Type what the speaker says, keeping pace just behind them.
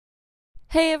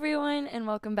Hey everyone, and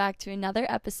welcome back to another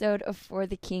episode of For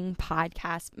the King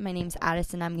podcast. My name's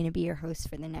Addison. I'm going to be your host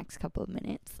for the next couple of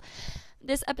minutes.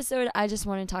 This episode, I just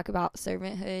want to talk about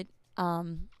servanthood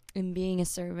and being a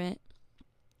servant.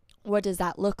 What does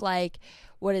that look like?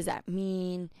 What does that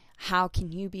mean? How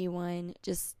can you be one?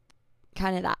 Just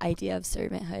kind of that idea of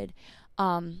servanthood.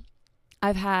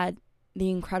 I've had the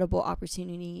incredible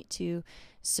opportunity to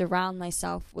surround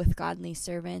myself with godly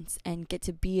servants and get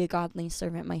to be a godly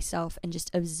servant myself and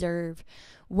just observe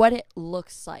what it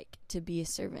looks like to be a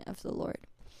servant of the Lord.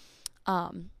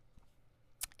 And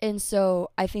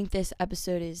so I think this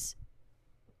episode is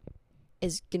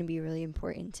going to be really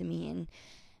important to me,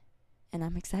 and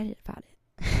I'm excited about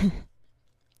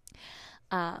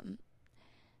it.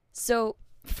 So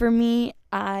for me,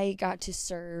 I got to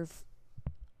serve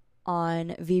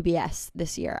on VBS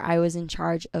this year. I was in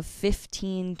charge of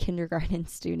 15 kindergarten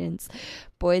students,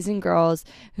 boys and girls,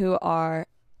 who are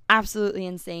absolutely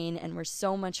insane and were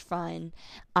so much fun.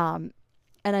 And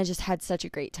I just had such a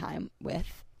great time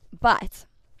with. But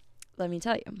let me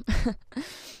tell you,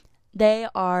 they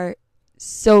are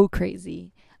so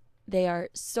crazy. They are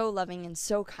so loving and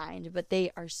so kind, but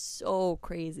they are so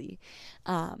crazy.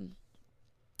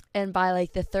 And by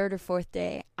like the third or fourth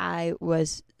day, I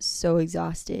was so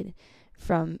exhausted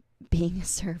from being a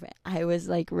servant. I was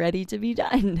like ready to be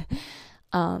done.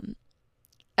 And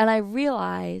I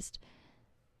realized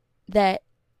that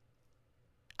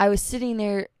I was sitting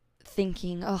there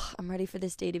thinking, oh, I'm ready for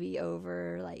this day to be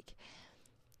over. Like,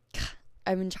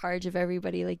 I'm in charge of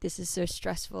everybody. Like, this is so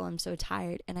stressful. I'm so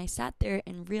tired. And I sat there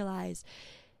and realized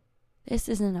this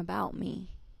isn't about me.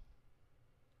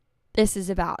 This is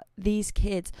about these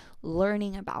kids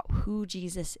learning about who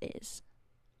Jesus is.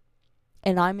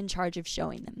 And I'm in charge of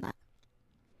showing them that.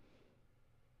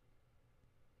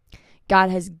 God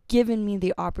has given me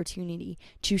the opportunity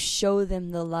to show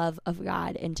them the love of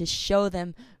God and to show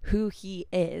them who He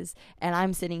is. And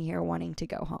I'm sitting here wanting to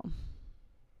go home.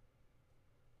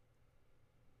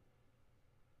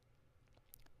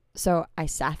 So I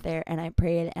sat there and I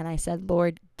prayed and I said,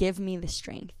 Lord, give me the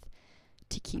strength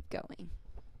to keep going.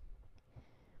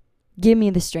 Give me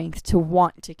the strength to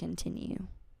want to continue.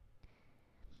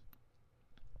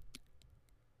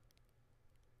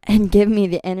 And give me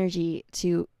the energy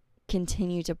to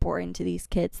continue to pour into these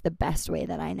kids the best way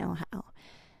that I know how.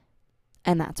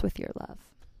 And that's with your love.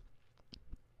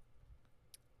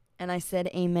 And I said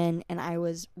amen, and I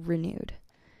was renewed.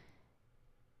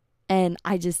 And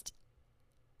I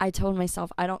told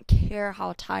myself, I don't care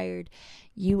how tired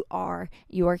you are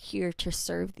here to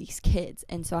serve these kids.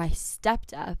 And so I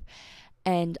stepped up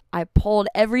and I pulled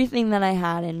everything that I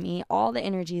had in me, all the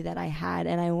energy that I had,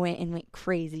 and I went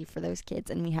crazy for those kids,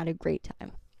 and we had a great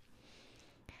time.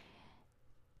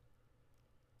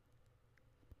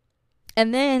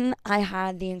 And then I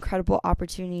had the incredible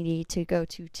opportunity to go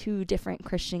to 2 different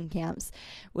Christian camps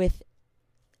with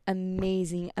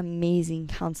amazing, amazing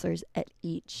counselors at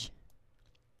each,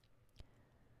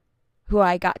 who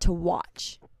I got to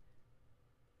watch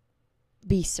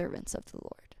be servants of the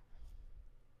Lord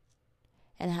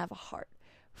and have a heart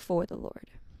for the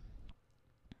Lord.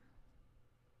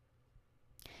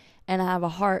 And I have a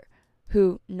heart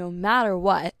who, no matter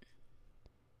what,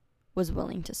 was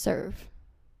willing to serve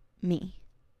me.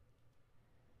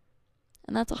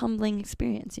 And that's a humbling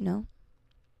experience, you know?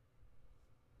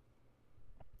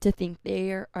 To think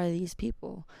there are these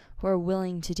people who are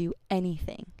willing to do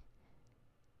anything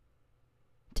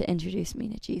to introduce me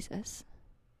to Jesus,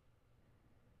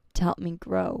 to help me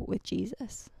grow with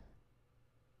Jesus.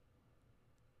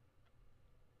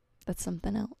 That's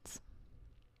something else.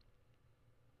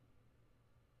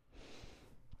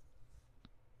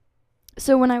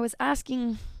 So when I was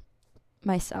asking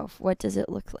myself, what does it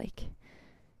look like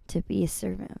to be a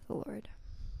servant of the Lord?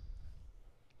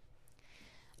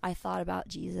 I thought about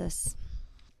Jesus,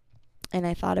 and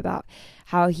I thought about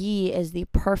how He is the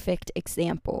perfect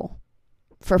example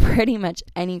for pretty much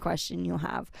any question you'll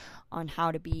have on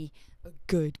how to be a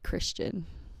good Christian,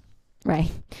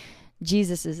 right?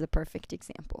 Jesus is the perfect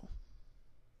example.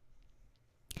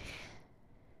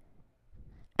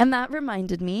 And that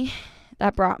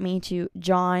brought me to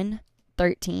John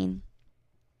 13,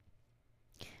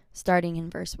 starting in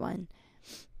verse 1,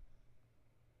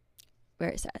 where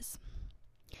it says,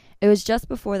 "It was just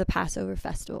before the Passover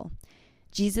festival.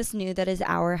 Jesus knew that His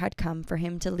hour had come for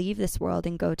Him to leave this world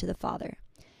and go to the Father.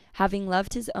 Having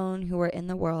loved His own who were in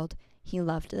the world, He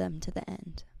loved them to the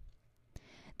end.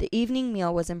 The evening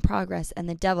meal was in progress, and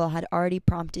the devil had already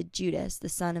prompted Judas, the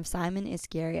son of Simon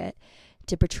Iscariot,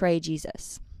 to betray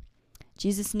Jesus.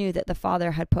 Jesus knew that the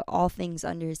Father had put all things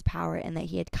under His power, and that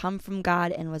He had come from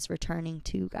God and was returning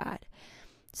to God.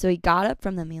 So he got up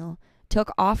from the meal,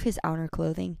 took off his outer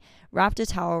clothing, wrapped a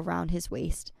towel around his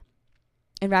waist.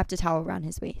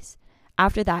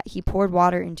 After that, he poured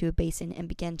water into a basin and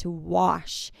began to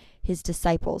wash his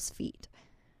disciples' feet,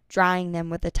 drying them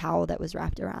with the towel that was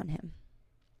wrapped around him.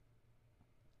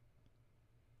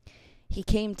 He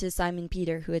came to Simon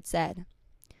Peter, who had said,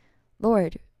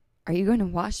 "Lord, are you going to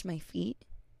wash my feet?"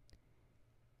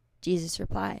 Jesus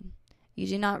replied, "You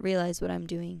do not realize what I'm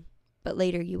doing, but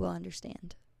later you will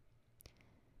understand."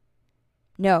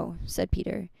 "No," said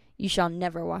Peter, "you shall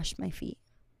never wash my feet."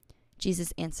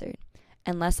 Jesus answered,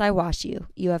 "Unless I wash you,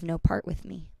 you have no part with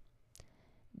me."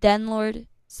 "Then, Lord,"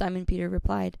 Simon Peter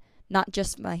replied, "not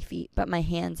just my feet, but my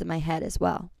hands and my head as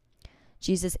well."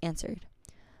 Jesus answered,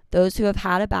 "Those who have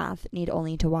had a bath need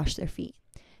only to wash their feet.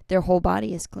 Their whole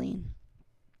body is clean.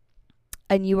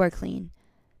 And you are clean,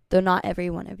 though not every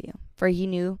one of you." For he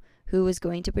knew who was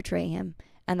going to betray him,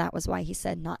 and that was why he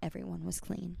said not everyone was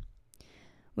clean.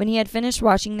 When he had finished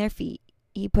washing their feet,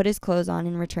 he put his clothes on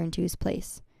and returned to his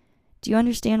place. "Do you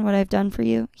understand what I've done for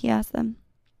you?" he asked them.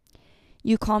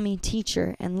 "You call me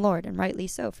teacher and Lord, and rightly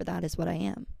so, for that is what I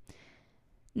am.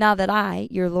 Now that I,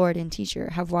 your Lord and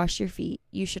teacher, have washed your feet,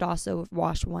 you should also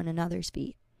wash one another's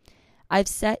feet. I've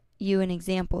set you an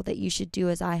example that you should do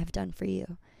as I have done for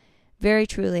you. Very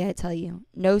truly, I tell you,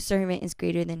 no servant is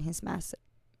greater than his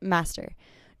master,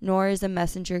 nor is a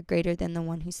messenger greater than the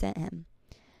one who sent him.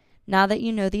 Now that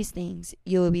you know these things,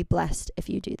 you will be blessed if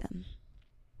you do them."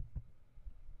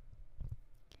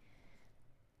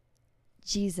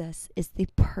 Jesus is the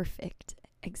perfect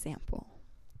example.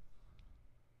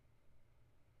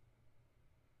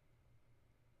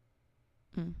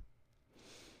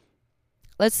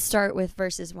 Let's start with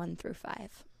verses 1 through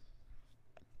 5.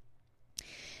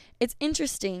 It's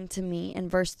interesting to me in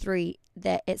verse 3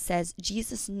 that it says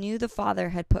Jesus knew the Father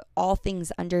had put all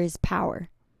things under his power,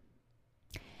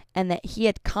 and that he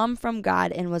had come from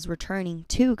God and was returning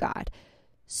to God.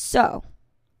 So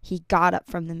he got up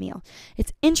from the meal.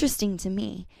 It's interesting to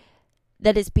me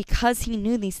that it's because he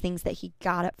knew these things that he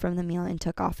got up from the meal and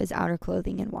took off his outer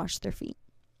clothing and washed their feet.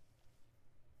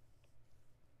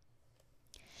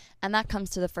 And that comes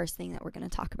to the first thing that we're going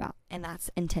to talk about, and that's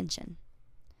intention.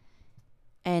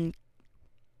 And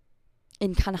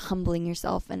kind of humbling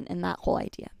yourself and that whole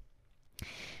idea.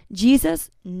 Jesus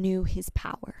knew his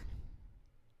power.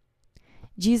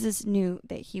 Jesus knew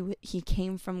that he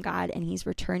came from God and he's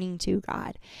returning to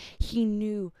God. He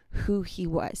knew who he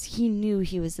was. He knew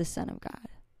he was the Son of God.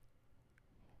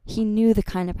 He knew the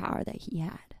kind of power that he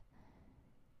had.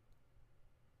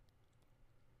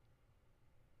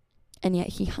 And yet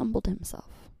he humbled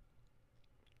himself.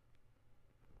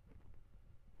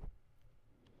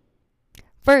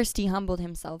 First, he humbled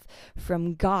himself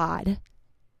from God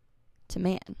to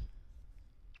man.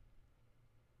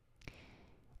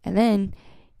 And then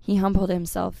he humbled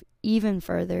himself even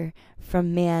further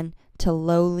from man to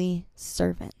lowly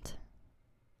servant.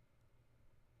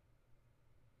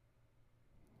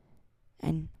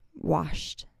 And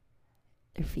washed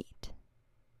their feet.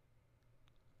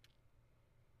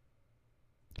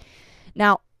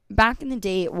 Now, back in the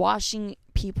day, washing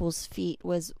people's feet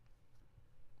was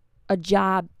a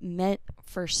job meant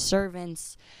for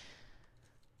servants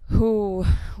who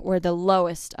were the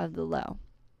lowest of the low.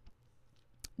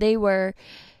 They wore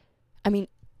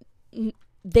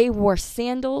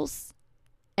sandals,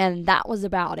 and that was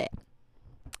about it.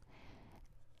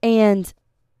 And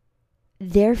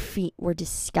their feet were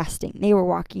disgusting. They were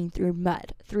walking through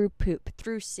mud, through poop,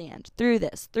 through sand, through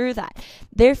this, through that.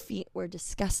 Their feet were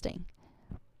disgusting.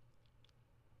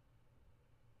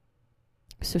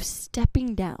 So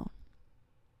stepping down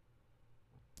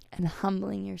and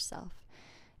humbling yourself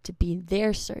to be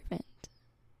their servant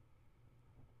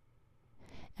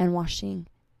and washing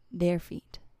their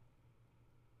feet.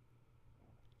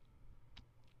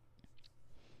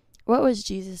 What was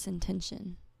Jesus'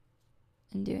 intention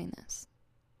in doing this?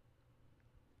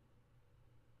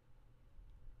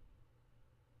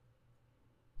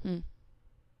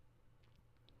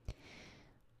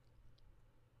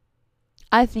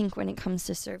 I think when it comes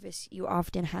to service, you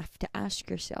often have to ask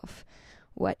yourself,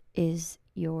 what is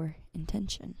your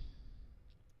intention?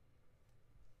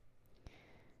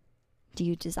 Do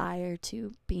you desire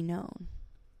to be known?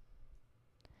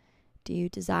 Do you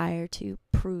desire to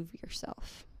prove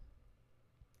yourself?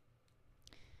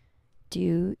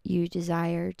 Do you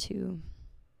desire to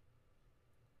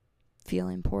feel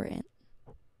important?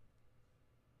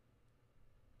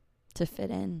 To fit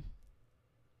in?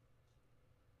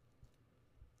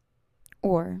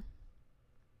 Or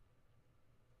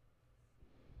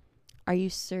are you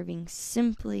serving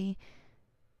simply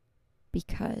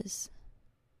because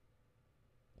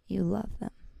you love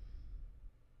them.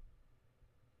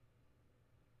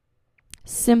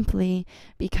 Simply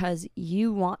because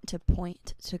you want to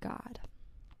point to God.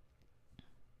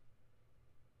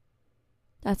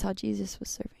 That's how Jesus was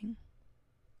serving.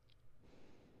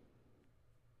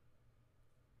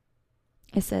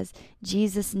 It says,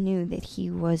 Jesus knew that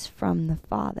he was from the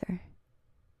Father,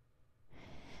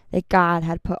 that God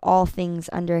had put all things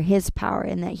under his power,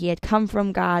 and that he had come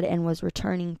from God and was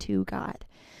returning to God.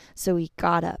 So he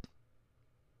got up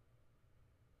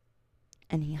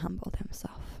and he humbled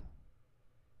himself.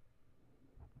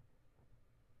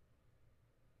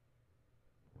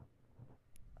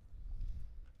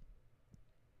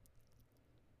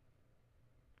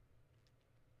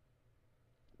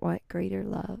 What greater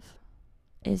love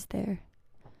is there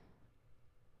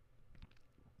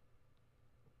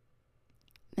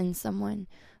than someone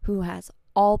who has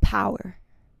all power,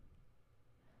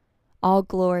 all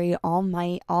glory, all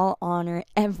might, all honor,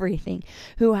 everything,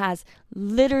 who has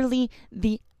literally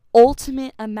the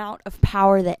ultimate amount of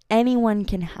power that anyone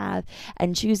can have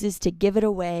and chooses to give it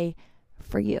away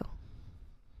for you?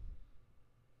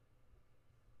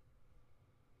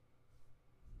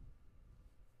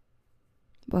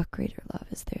 What greater love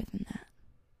is there than that?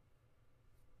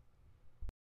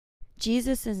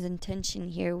 Jesus' intention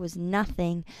here was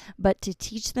nothing but to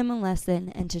teach them a lesson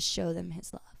and to show them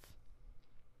his love.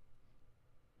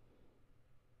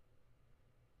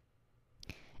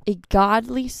 A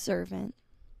godly servant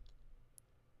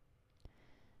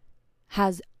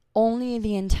has only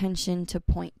the intention to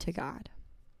point to God.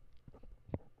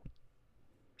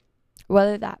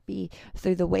 Whether that be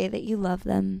through the way that you love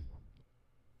them,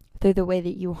 through the way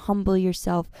that you humble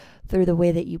yourself, through the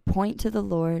way that you point to the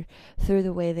Lord, through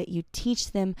the way that you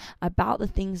teach them about the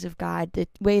things of God, the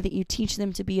way that you teach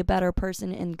them to be a better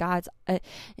person in God's,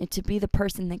 to be the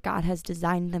person that God has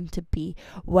designed them to be.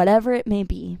 Whatever it may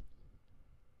be,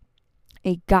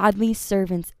 a godly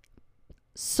servant's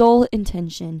sole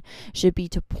intention should be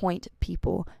to point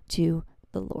people to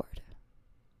the Lord.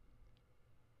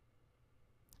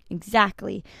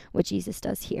 Exactly what Jesus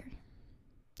does here.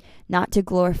 Not to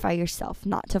glorify yourself,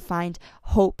 not to find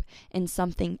hope in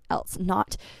something else,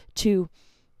 not to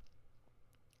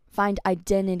find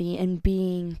identity in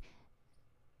being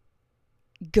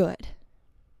good.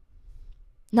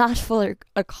 Not for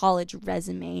a college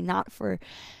resume, not for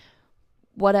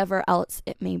whatever else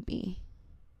it may be.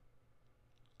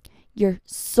 Your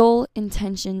sole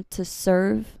intention to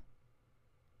serve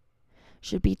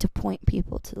should be to point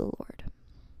people to the Lord.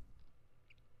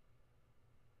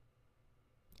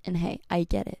 And hey, I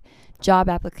get it. Job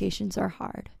applications are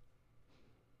hard.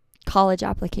 College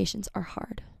applications are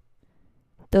hard.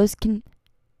 Those can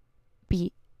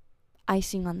be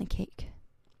icing on the cake.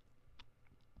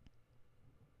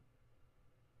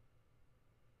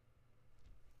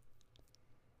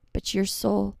 But your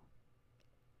sole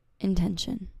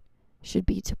intention should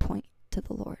be to point to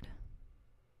the Lord.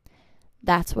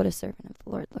 That's what a servant of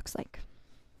the Lord looks like.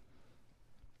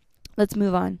 Let's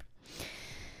move on.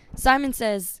 Simon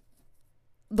says,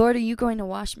 Lord, are you going to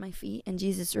wash my feet? And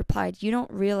Jesus replied, you don't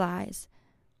realize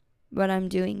what I'm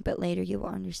doing, but later you will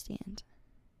understand.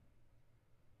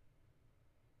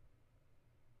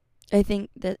 I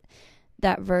think that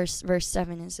verse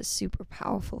 7, is a super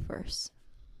powerful verse.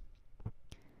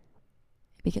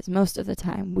 Because most of the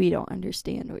time, we don't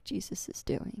understand what Jesus is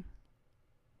doing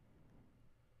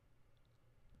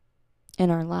in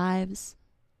our lives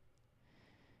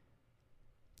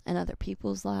and other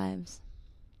people's lives.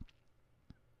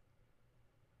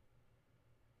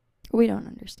 We don't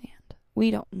understand. We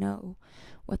don't know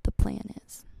what the plan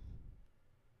is.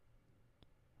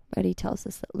 But he tells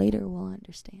us that later we'll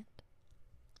understand.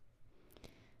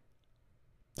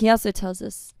 He also tells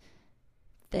us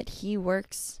that he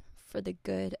works for the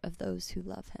good of those who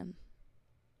love him.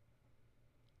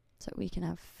 So we can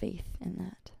have faith in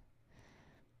that.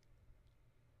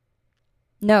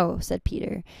 No, said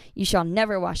Peter, you shall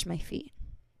never wash my feet.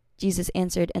 Jesus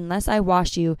answered, unless I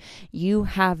wash you, you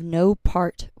have no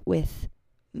part with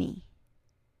me.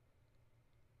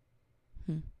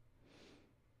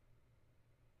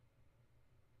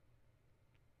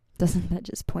 Doesn't that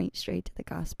just point straight to the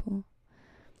gospel?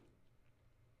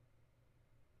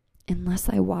 Unless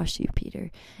I wash you,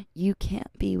 Peter, you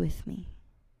can't be with me.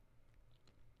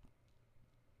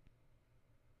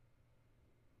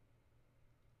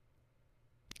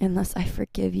 Unless I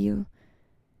forgive you,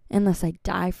 unless I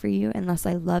die for you, unless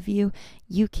I love you,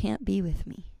 you can't be with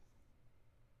me.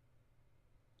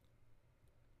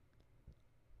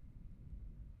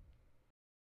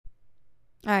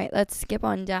 All right, let's skip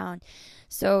on down.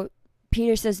 So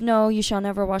Peter says, "No, you shall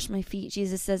never wash my feet."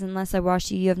 Jesus says, "Unless I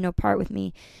wash you, you have no part with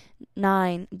me."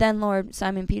 9. Then Lord,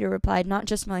 Simon Peter replied, "Not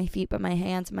just my feet, but my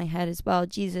hands and my head as well."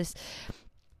 Jesus,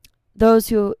 "Those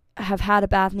who have had a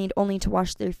bath need only to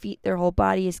wash their feet. Their whole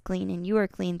body is clean, and you are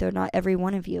clean, though not every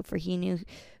one of you." For he knew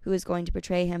who was going to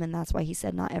betray him, and that's why he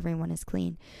said not everyone is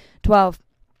clean. 12.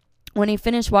 When he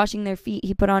finished washing their feet,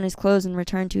 he put on his clothes and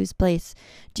returned to his place.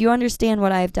 "Do you understand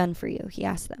what I have done for you?" he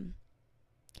asked them.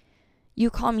 "You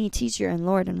call me teacher and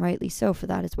Lord, and rightly so, for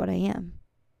that is what I am.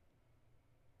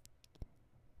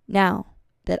 Now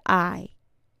that I,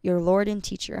 your Lord and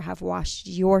teacher, have washed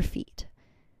your feet,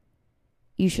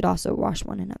 you should also wash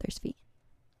one another's feet.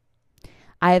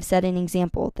 I have set an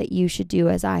example that you should do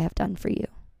as I have done for you."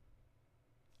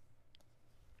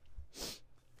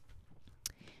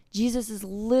 Jesus is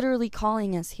literally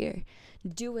calling us here.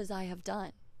 Do as I have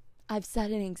done. I've set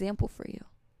an example for you.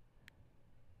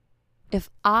 If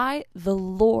I, the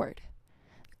Lord,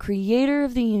 creator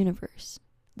of the universe,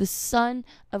 the Son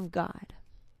of God,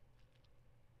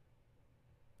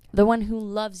 the one who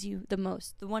loves you the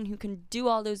most, the one who can do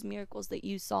all those miracles that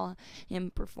you saw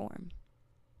him perform,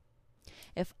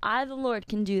 if I, the Lord,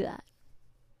 can do that,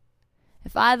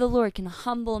 if I, the Lord, can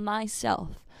humble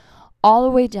myself all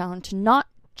the way down to not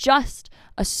just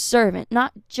a servant,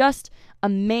 not just a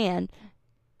man,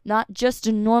 not just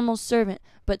a normal servant,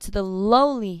 but to the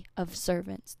lowly of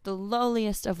servants, the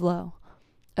lowliest of low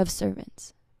of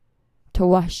servants, to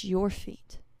wash your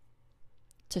feet,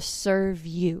 to serve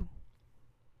you,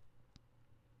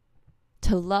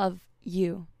 to love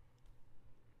you.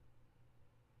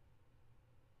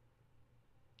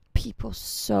 People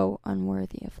so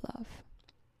unworthy of love.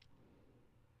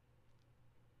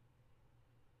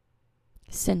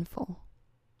 Sinful.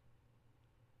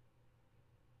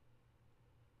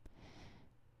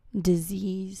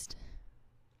 Diseased.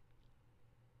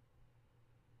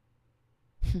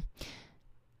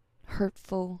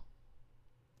 Hurtful.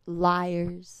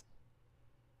 Liars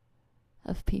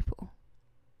of people.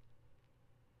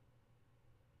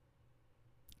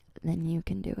 Then you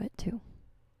can do it too.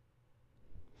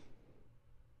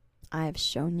 I have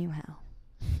shown you how.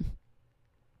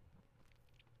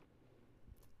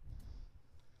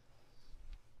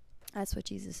 That's what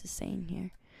Jesus is saying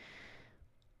here.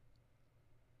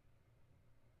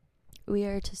 We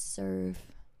are to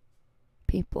serve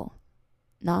people,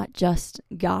 not just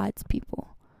God's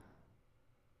people.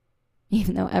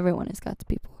 Even though everyone is God's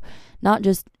people. Not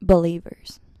just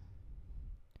believers.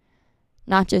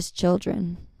 Not just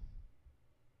children.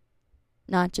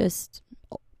 Not just,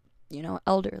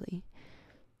 elderly.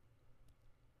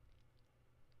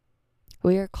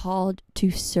 We are called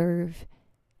to serve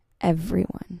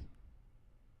everyone.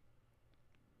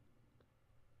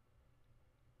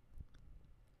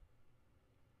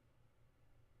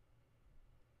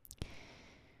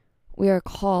 We are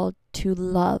called to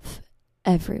love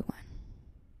everyone.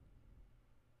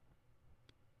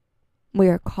 We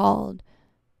are called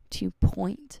to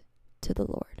point to the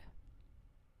Lord.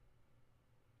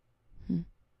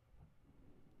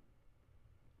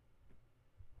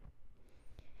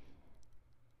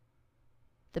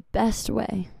 The best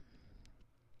way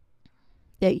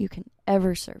that you can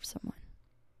ever serve someone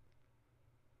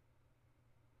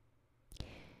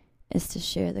is to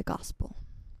share the gospel.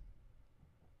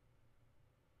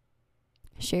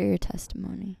 Share your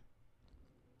testimony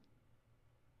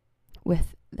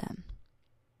with them.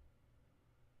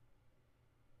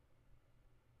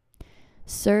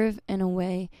 Serve in a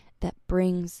way that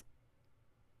brings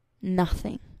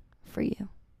nothing for you.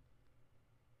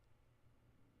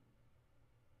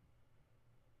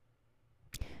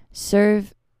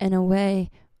 Serve in a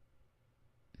way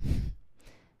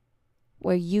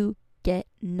where you get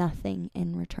nothing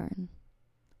in return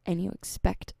and you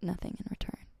expect nothing in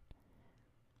return.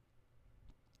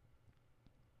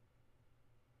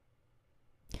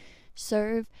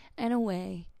 Serve in a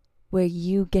way where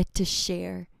you get to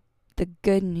share the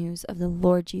good news of the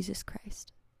Lord Jesus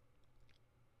Christ.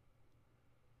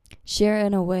 Share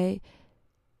in a way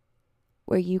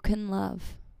where you can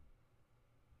love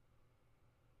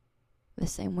the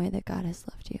same way that God has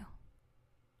loved you.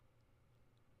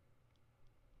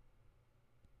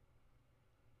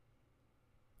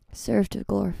 Serve to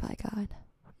glorify God,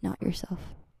 not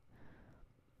yourself.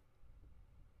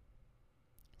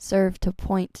 Serve to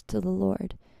point to the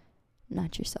Lord,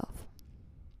 not yourself.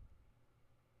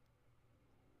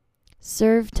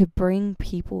 Serve to bring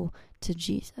people to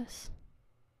Jesus,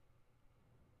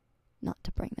 not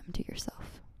to bring them to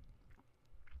yourself.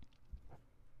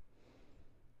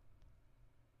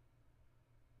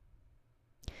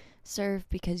 Serve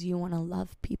because you want to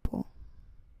love people,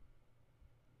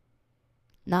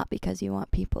 not because you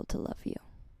want people to love you.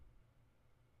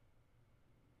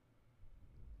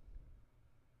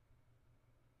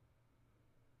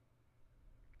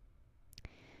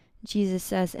 Jesus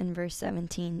says in verse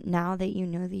 17, now that you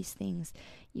know these things,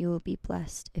 you will be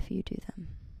blessed if you do them.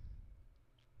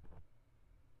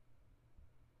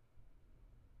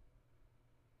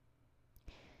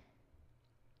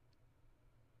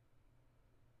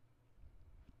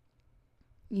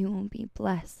 You will be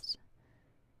blessed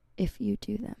if you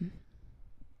do them.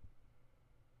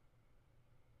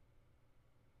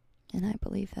 And I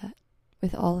believe that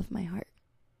with all of my heart.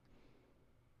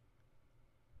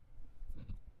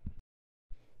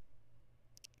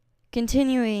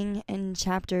 Continuing in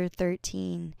chapter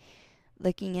 13,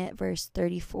 looking at verse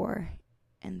 34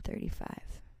 and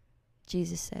 35,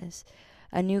 Jesus says,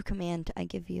 a new command I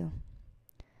give you.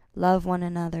 Love one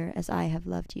another as I have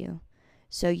loved you,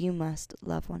 so you must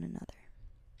love one another.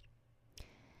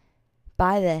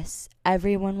 By this,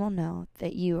 everyone will know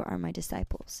that you are my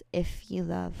disciples, if you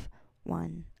love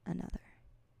one another.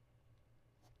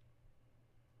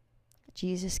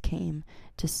 Jesus came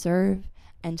to serve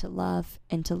and to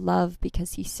love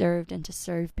because he served, and to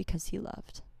serve because he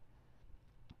loved.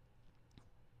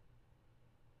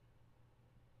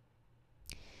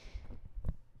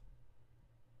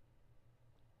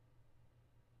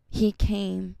 He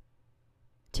came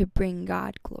to bring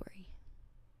God glory.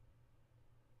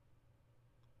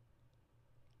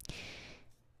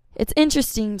 It's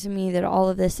interesting to me that all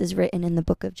of this is written in the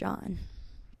book of John.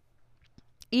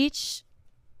 Each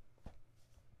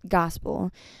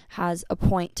gospel has a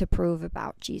point to prove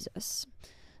about Jesus.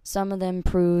 Some of them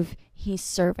prove he's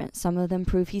servant. Some of them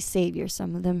prove he's Savior.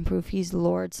 Some of them prove he's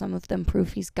Lord. Some of them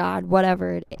prove he's God,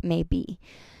 whatever it may be.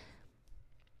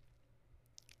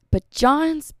 But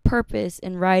John's purpose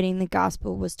in writing the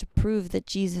gospel was to prove that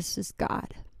Jesus is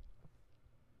God.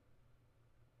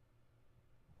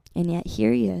 And yet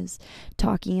here he is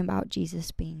talking about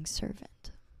Jesus being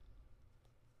servant.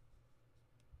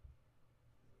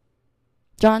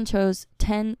 John chose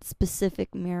 10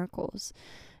 specific miracles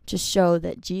to show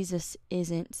that Jesus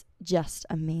isn't just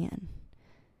a man.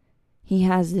 He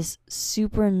has this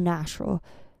supernatural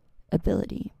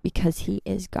ability because he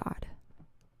is God.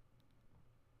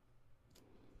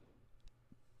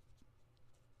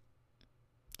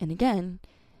 And again,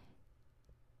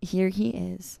 here he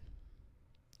is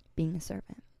being a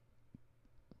servant.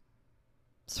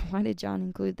 So why did John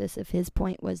include this if his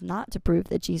point was not to prove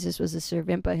that Jesus was a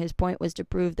servant, but his point was to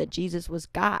prove that Jesus was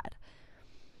God?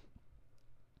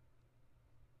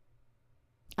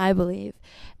 I believe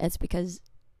it's because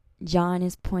John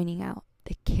is pointing out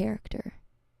the character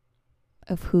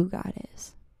of who God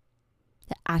is,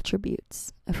 the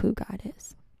attributes of who God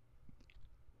is.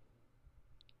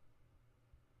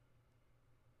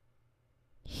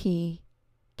 He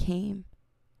came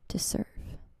to serve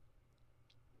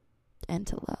and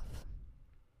to love.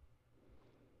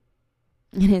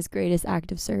 And his greatest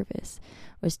act of service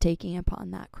was taking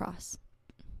upon that cross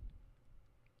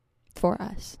for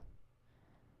us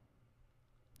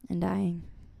and dying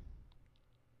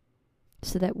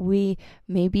so that we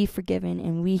may be forgiven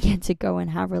and we get to go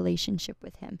and have a relationship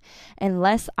with him.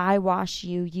 Unless I wash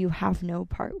you, you have no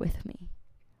part with me.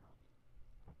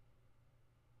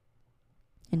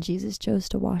 And Jesus chose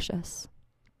to wash us,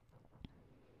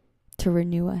 to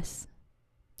renew us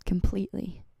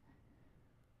completely.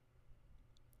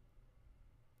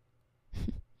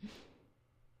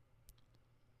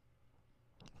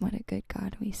 What a good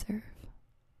God we serve.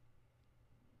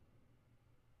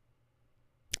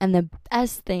 And the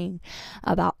best thing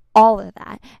about all of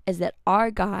that is that our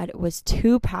God was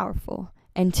too powerful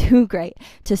and too great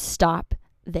to stop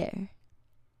there.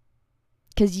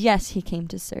 Because yes, he came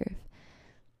to serve.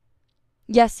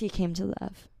 Yes, he came to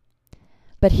love.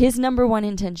 But his number one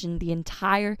intention the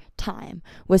entire time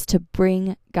was to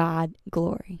bring God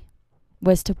glory,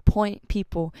 was to point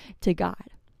people to God.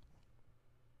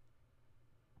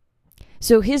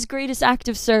 So his greatest act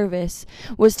of service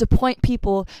was to point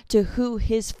people to who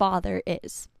his Father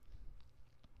is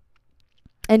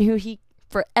and who he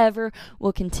forever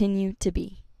will continue to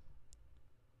be.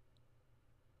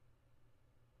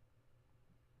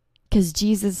 Because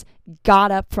Jesus got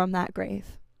up from that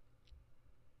grave.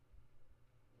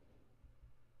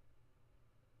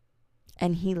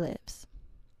 And he lives.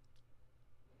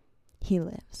 He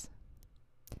lives.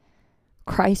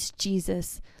 Christ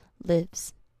Jesus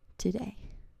lives today.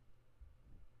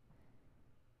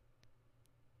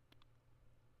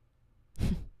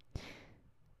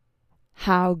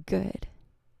 How good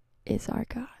is our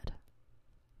God?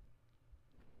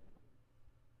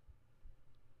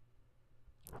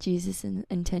 Jesus'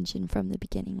 intention from the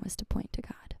beginning was to point to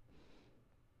God.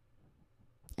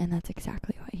 And that's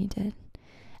exactly what he did.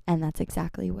 And that's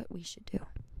exactly what we should do.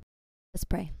 Let's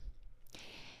pray.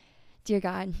 Dear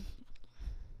God,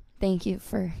 thank you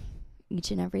for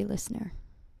each and every listener.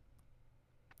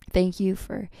 Thank you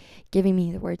for giving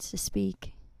me the words to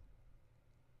speak.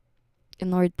 And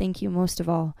Lord, thank you most of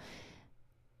all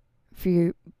for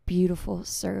your beautiful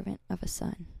servant of a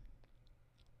son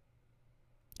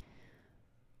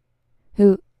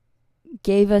who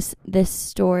gave us this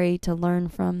story to learn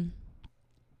from,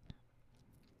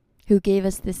 who gave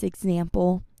us this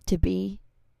example to be,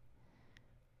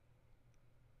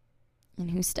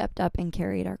 and who stepped up and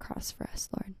carried our cross for us,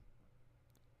 Lord.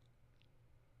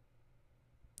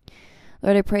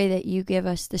 Lord, I pray that you give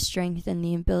us the strength and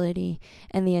the ability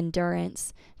and the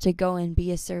endurance to go and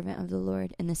be a servant of the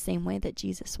Lord in the same way that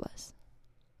Jesus was.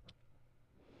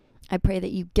 I pray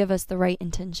that you give us the right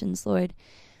intentions, Lord,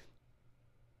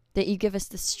 that you give us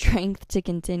the strength to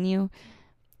continue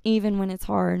even when it's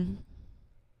hard,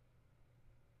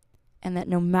 and that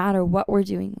no matter what we're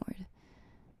doing, Lord,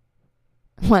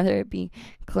 whether it be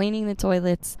cleaning the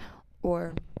toilets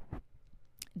or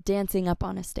dancing up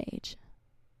on a stage,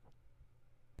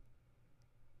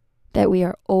 that we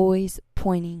are always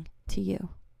pointing to you.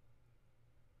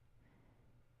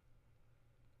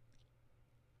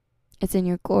 It's in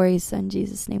your glorious Son,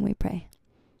 Jesus' name we pray.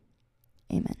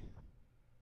 Amen.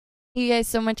 Thank you guys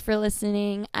so much for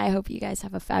listening. I hope you guys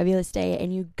have a fabulous day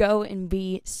and you go and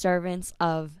be servants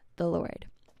of the Lord.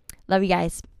 Love you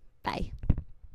guys. Bye.